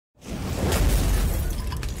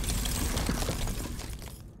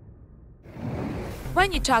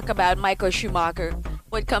When you talk about Michael Schumacher,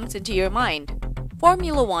 what comes into your mind?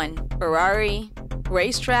 Formula One, Ferrari,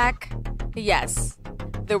 racetrack? Yes,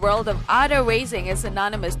 the world of auto racing is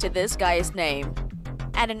synonymous to this guy's name.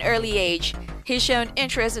 At an early age, he's shown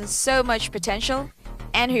interest in so much potential,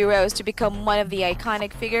 and he rose to become one of the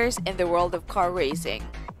iconic figures in the world of car racing.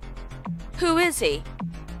 Who is he?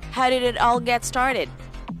 How did it all get started?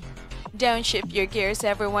 Don't shift your gears,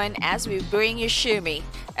 everyone, as we bring you Schumi,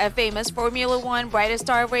 a famous Formula One brightest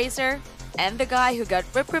star racer, and the guy who got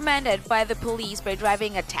reprimanded by the police by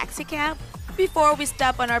driving a taxicab. Before we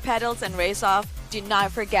step on our pedals and race off, do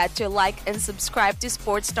not forget to like and subscribe to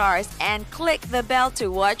Sports Stars and click the bell to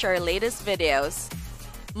watch our latest videos.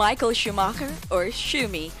 Michael Schumacher, or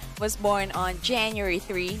Schumi, was born on January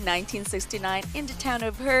 3, 1969 in the town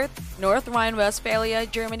of Hürth, North Rhine-Westphalia,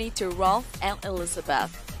 Germany to Rolf and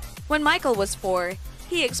Elizabeth. When Michael was 4,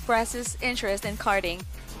 he expressed his interest in karting.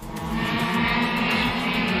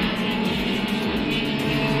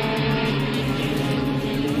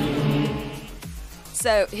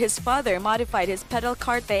 So his father modified his pedal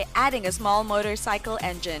kart by adding a small motorcycle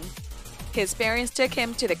engine. His parents took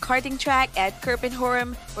him to the karting track at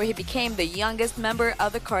Kirpenhorum, where he became the youngest member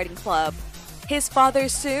of the karting club. His father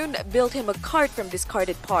soon built him a kart from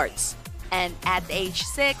discarded parts, and at age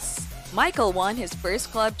 6, Michael won his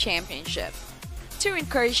first club championship. To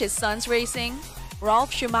encourage his son's racing,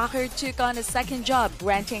 Rolf Schumacher took on a second job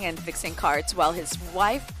renting and fixing karts while his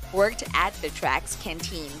wife worked at the track's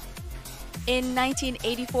canteen. In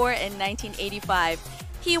 1984 and 1985,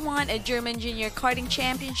 he won a German junior karting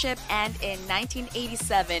championship, and in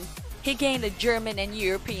 1987, he gained a German and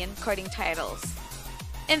European karting titles.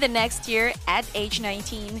 In the next year, at age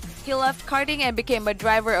 19, he left karting and became a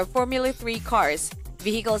driver of Formula 3 cars,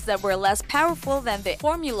 vehicles that were less powerful than the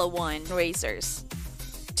Formula One racers.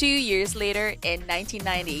 2 years later, in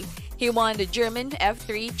 1990, he won the German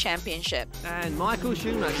F3 championship. And Michael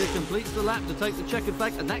Schumacher completes the lap to take the checkered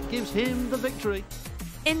flag, and that gives him the victory.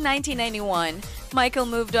 In 1991, Michael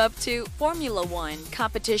moved up to Formula One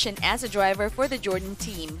competition as a driver for the Jordan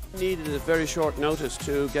team. Needed a very short notice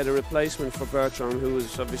to get a replacement for Bertram, who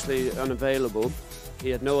was obviously unavailable. He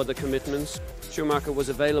had no other commitments. Schumacher was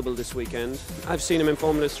available this weekend. I've seen him in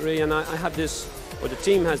Formula 3, and I have this, or the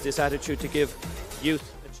team has this attitude to give youth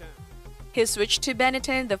a chance. He switched to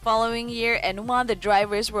Benetton the following year and won the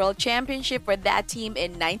Drivers' World Championship for that team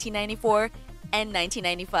in 1994 and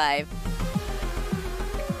 1995.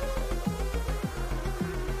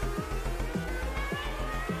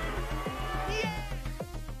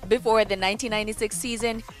 Before the 1996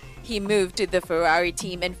 season, he moved to the Ferrari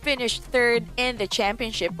team and finished third in the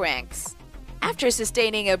championship ranks. After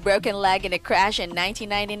sustaining a broken leg in a crash in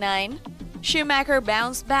 1999, Schumacher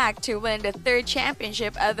bounced back to win the third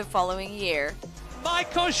championship of the following year.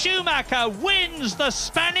 Michael Schumacher wins the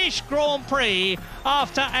Spanish Grand Prix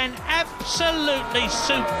after an absolutely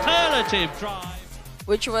superlative drive,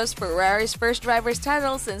 which was Ferrari's first driver's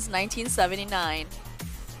title since 1979.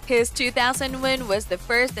 His 2000 win was the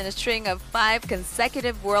first in a string of 5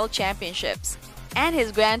 consecutive world championships, and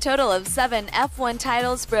his grand total of 7 F1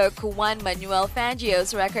 titles broke Juan Manuel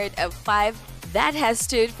Fangio's record of 5 that has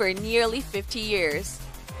stood for nearly 50 years.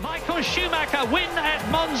 Michael Schumacher win at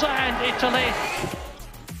Monza and Italy.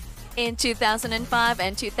 In 2005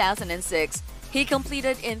 and 2006, he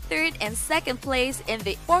completed in 3rd and 2nd place in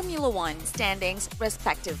the Formula One standings,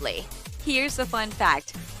 respectively. Here's a fun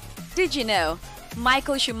fact. Did you know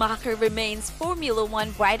Michael Schumacher remains Formula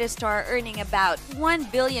One brightest star, earning about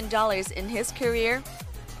 $1 billion in his career?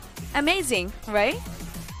 Amazing, right?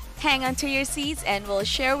 Hang on to your seats and we'll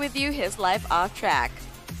share with you his life off track.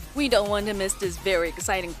 We don't want to miss this very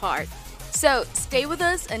exciting part. So stay with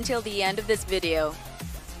us until the end of this video.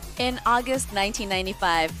 In August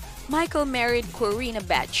 1995, Michael married Corina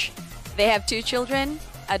Betch. They have 2 children,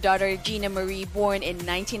 a daughter Gina Marie born in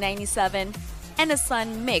 1997, and a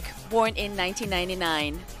son, Mick, born in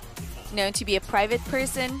 1999. Known to be a private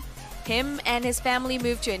person, him and his family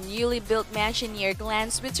moved to a newly built mansion near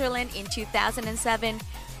Gland, Switzerland in 2007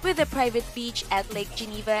 with a private beach at Lake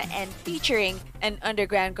Geneva and featuring an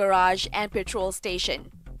underground garage and petrol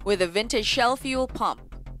station with a vintage Shell fuel pump.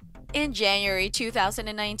 In January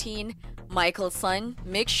 2019, Michael's son,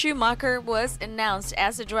 Mick Schumacher, was announced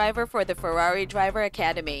as a driver for the Ferrari Driver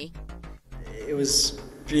Academy. It was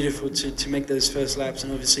beautiful to make those first laps,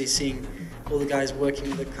 and obviously seeing all the guys working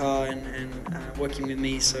with the car and working with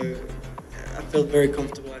me, so I felt very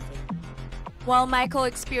comfortable. While Michael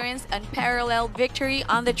experienced unparalleled victory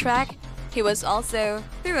on the track, he was also,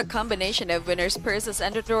 through a combination of winners' purses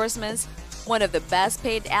and endorsements, one of the best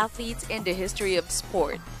paid athletes in the history of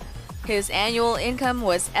sport. His annual income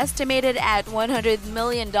was estimated at $100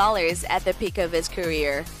 million at the peak of his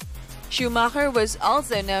career. Schumacher was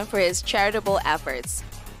also known for his charitable efforts.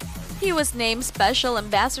 He was named Special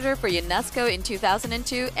Ambassador for UNESCO in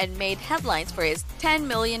 2002 and made headlines for his $10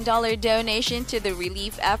 million donation to the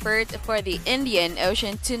relief effort for the Indian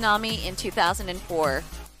Ocean tsunami in 2004.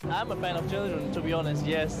 I'm a fan of children, to be honest,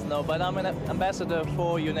 yes. No, but I'm an ambassador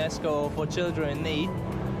for UNESCO for children in need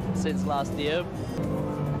since last year.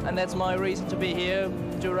 And that's my reason to be here,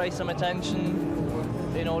 to raise some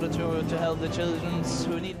attention in order to help the children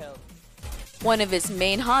who need help. One of his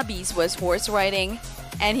main hobbies was horse riding,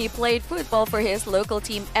 and he played football for his local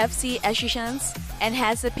team FC Exigence and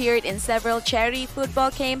has appeared in several charity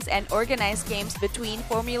football games and organized games between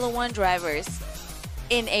Formula One drivers.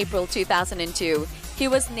 In April 2002, he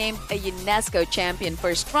was named a UNESCO champion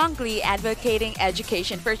for strongly advocating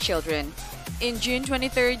education for children. In June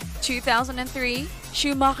 23, 2003,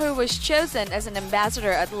 Schumacher was chosen as an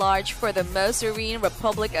ambassador at large for the most serene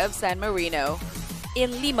Republic of San Marino.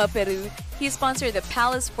 In Lima, Peru, he sponsored the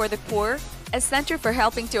Palace for the Poor, a center for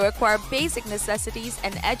helping to acquire basic necessities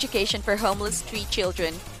and education for homeless street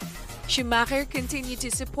children. Schumacher continued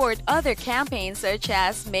to support other campaigns such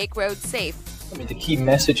as Make Roads Safe. I mean, the key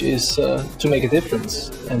message is to make a difference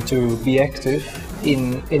and to be active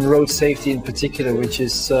in road safety in particular, which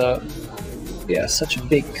is such a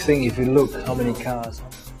big thing if you look how many cars.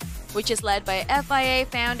 Which is led by FIA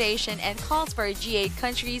Foundation and calls for G8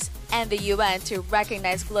 countries and the UN to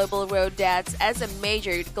recognize global road deaths as a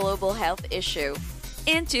major global health issue.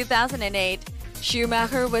 In 2008,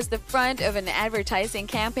 Schumacher was the front of an advertising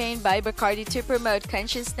campaign by Bacardi to promote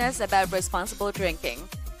consciousness about responsible drinking.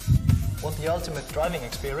 Want the ultimate driving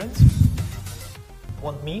experience?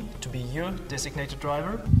 Want me to be your designated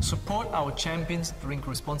driver? Support our Champions Drink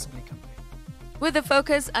Responsibly campaign. With a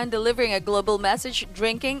focus on delivering a global message,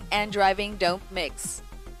 drinking and driving don't mix.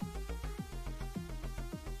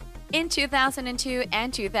 In 2002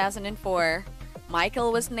 and 2004,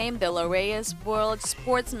 Michael was named the Laureus World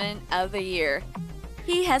Sportsman of the Year.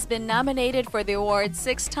 He has been nominated for the award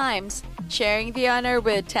 6 times, sharing the honor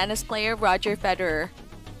with tennis player Roger Federer.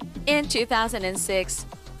 In 2006,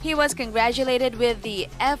 he was congratulated with the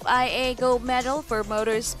FIA Gold Medal for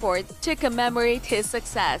Motorsport to commemorate his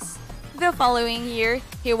success. The following year,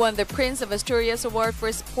 he won the Prince of Asturias Award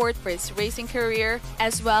for Sport for his racing career,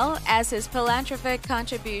 as well as his philanthropic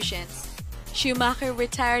contributions. Schumacher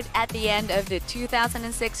retired at the end of the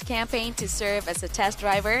 2006 campaign to serve as a test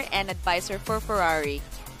driver and advisor for Ferrari.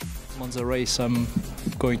 Monza race I'm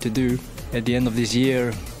going to do at the end of this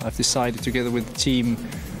year. I've decided together with the team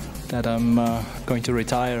that I'm going to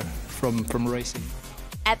retire from racing.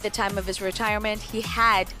 At the time of his retirement, he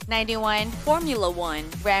had 91 Formula One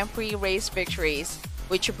Grand Prix race victories,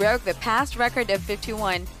 which broke the past record of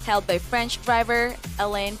 51 held by French driver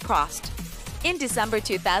Alain Prost. In December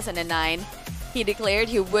 2009, he declared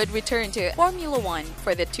he would return to Formula One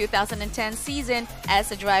for the 2010 season as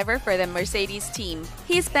a driver for the Mercedes team.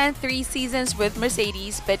 He spent 3 seasons with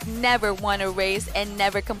Mercedes but never won a race and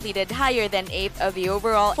never completed higher than 8th of the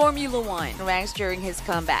overall Formula One ranks during his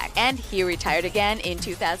comeback, and he retired again in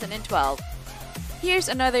 2012. Here's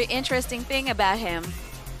another interesting thing about him.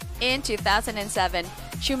 In 2007,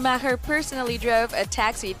 Schumacher personally drove a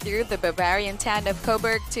taxi through the Bavarian town of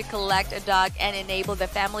Coburg to collect a dog and enable the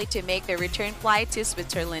family to make their return flight to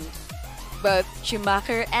Switzerland. Both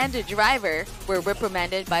Schumacher and the driver were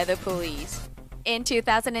reprimanded by the police. In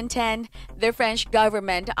 2010, the French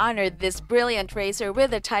government honored this brilliant racer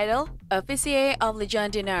with the title Officier of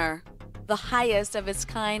Légion d'honneur, the highest of its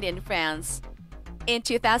kind in France. In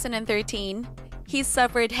 2013, he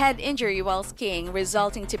suffered head injury while skiing,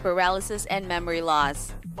 resulting to paralysis and memory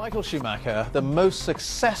loss. Michael Schumacher, the most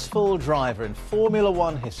successful driver in Formula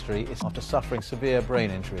One history, is after suffering severe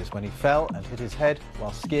brain injuries when he fell and hit his head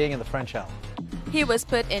while skiing in the French Alps. He was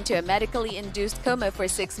put into a medically induced coma for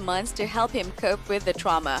 6 months to help him cope with the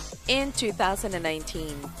trauma. In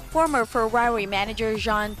 2019, former Ferrari manager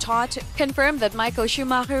Jean Todt confirmed that Michael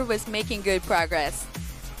Schumacher was making good progress.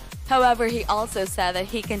 However, he also said that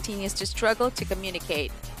he continues to struggle to communicate.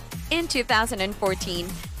 In 2014,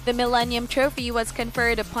 the Millennium Trophy was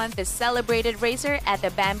conferred upon the celebrated racer at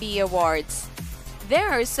the Bambi Awards. There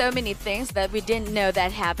are so many things that we didn't know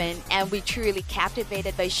that happened, and we truly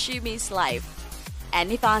captivated by Schumi's life.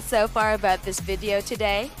 Any thoughts so far about this video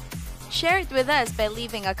today? Share it with us by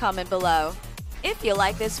leaving a comment below. If you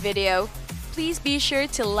like this video, please be sure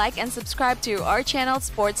to like and subscribe to our channel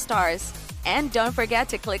Sports Stars. And don't forget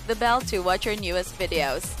to click the bell to watch our newest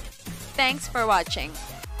videos. Thanks for watching.